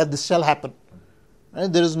that this shall happen. Right?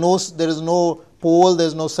 There is no poll, there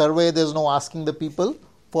is no survey, there is no asking the people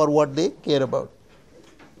for what they care about.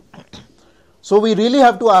 So we really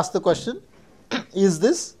have to ask the question, is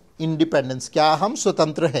this independence? क्या हम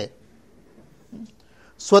स्वतंत्र है?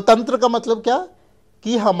 स्वतंत्र का मतलब क्या?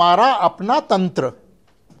 कि हमारा अपना तंत्र,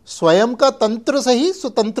 स्वयं का तंत्र से ही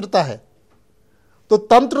स्वतंत्रता है, तो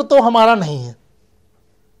तंत्र तो हमारा नहीं है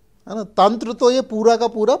ना, तंत्र तो ये पूरा का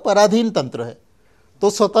पूरा पराधीन तंत्र है। तो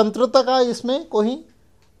स्वतंत्रता का इसमें कोई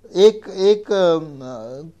एक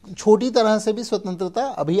छोटी तरह से भी स्वतंत्रता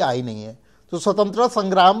अभी आई नहीं है। तो स्वतंत्रता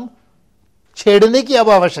संग्राम छेड़ने की अब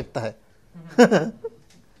आवश्यकता है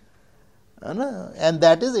ना, and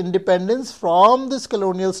that is independence from this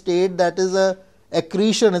colonial state, that is a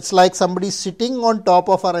accretion. It's like somebody sitting on top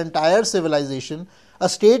of our entire civilization, a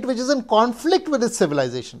state which is in conflict with its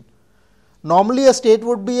civilization. Normally a state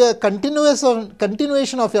would be a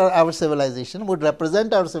continuation of our civilization, would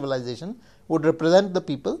represent our civilization, would represent the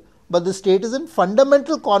people, but the state is in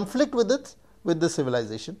fundamental conflict with the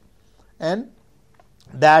civilization, and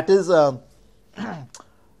that is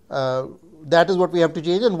what we have to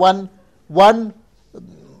change. And one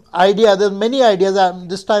idea, there are many ideas,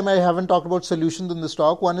 this time I haven't talked about solutions in this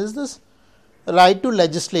talk. One is this right to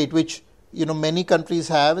legislate, which many countries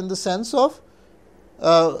have, in the sense of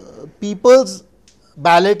people's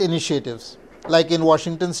ballot initiatives. Like in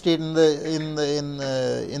Washington state in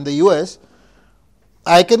the US,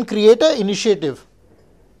 I can create an initiative.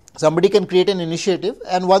 Somebody can create an initiative,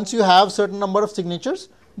 and once you have certain number of signatures,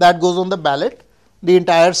 that goes on the ballot. The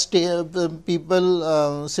entire citizens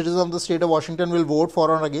of the state of Washington will vote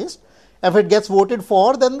for or against. If it gets voted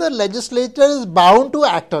for, then the legislature is bound to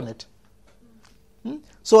act on it.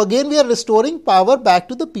 So again, we are restoring power back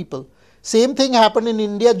to the people. Same thing happened in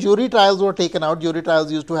India. Jury trials were taken out. Jury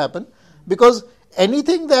trials used to happen because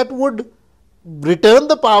anything that would return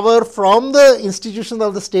the power from the institutions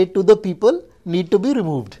of the state to the people need to be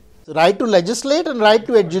removed. So right to legislate and right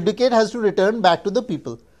to adjudicate has to return back to the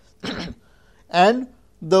people. And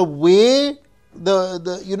the way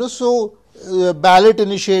ballot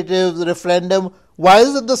initiatives, referendum, why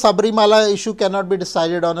is it the Sabarimala issue cannot be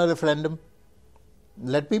decided on a referendum?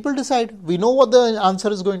 Let people decide. We know what the answer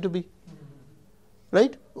is going to be,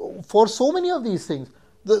 right? For so many of these things.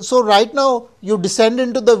 So right now you descend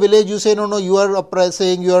into the village, you say no, you are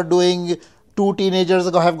oppressing, you are doing, 2 teenagers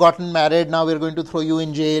have gotten married, now we are going to throw you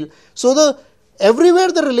in jail. So everywhere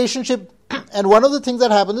the relationship. And one of the things that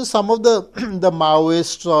happens is some of the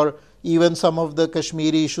Maoists, or even some of the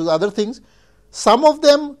Kashmiri issues, other things, some of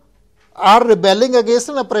them are rebelling against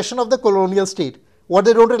an oppression of the colonial state. What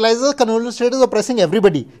they don't realize is the colonial state is oppressing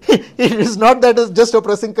everybody. It is not that it's just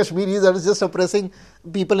oppressing Kashmiris, that is just oppressing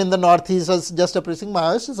people in the northeast, or just oppressing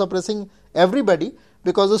Maoists, it's oppressing everybody,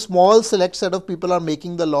 because a small select set of people are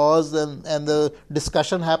making the laws, and the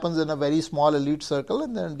discussion happens in a very small elite circle,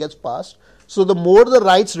 and then it gets passed. So the more the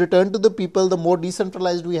rights return to the people, the more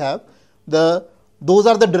decentralized we have, those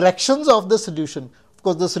are the directions of the solution. Of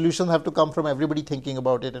course, the solutions have to come from everybody thinking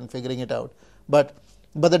about it and figuring it out. But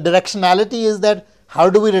the directionality is that how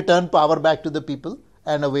do we return power back to the people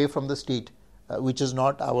and away from the state, which is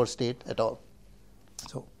not our state at all.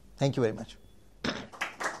 So thank you very much.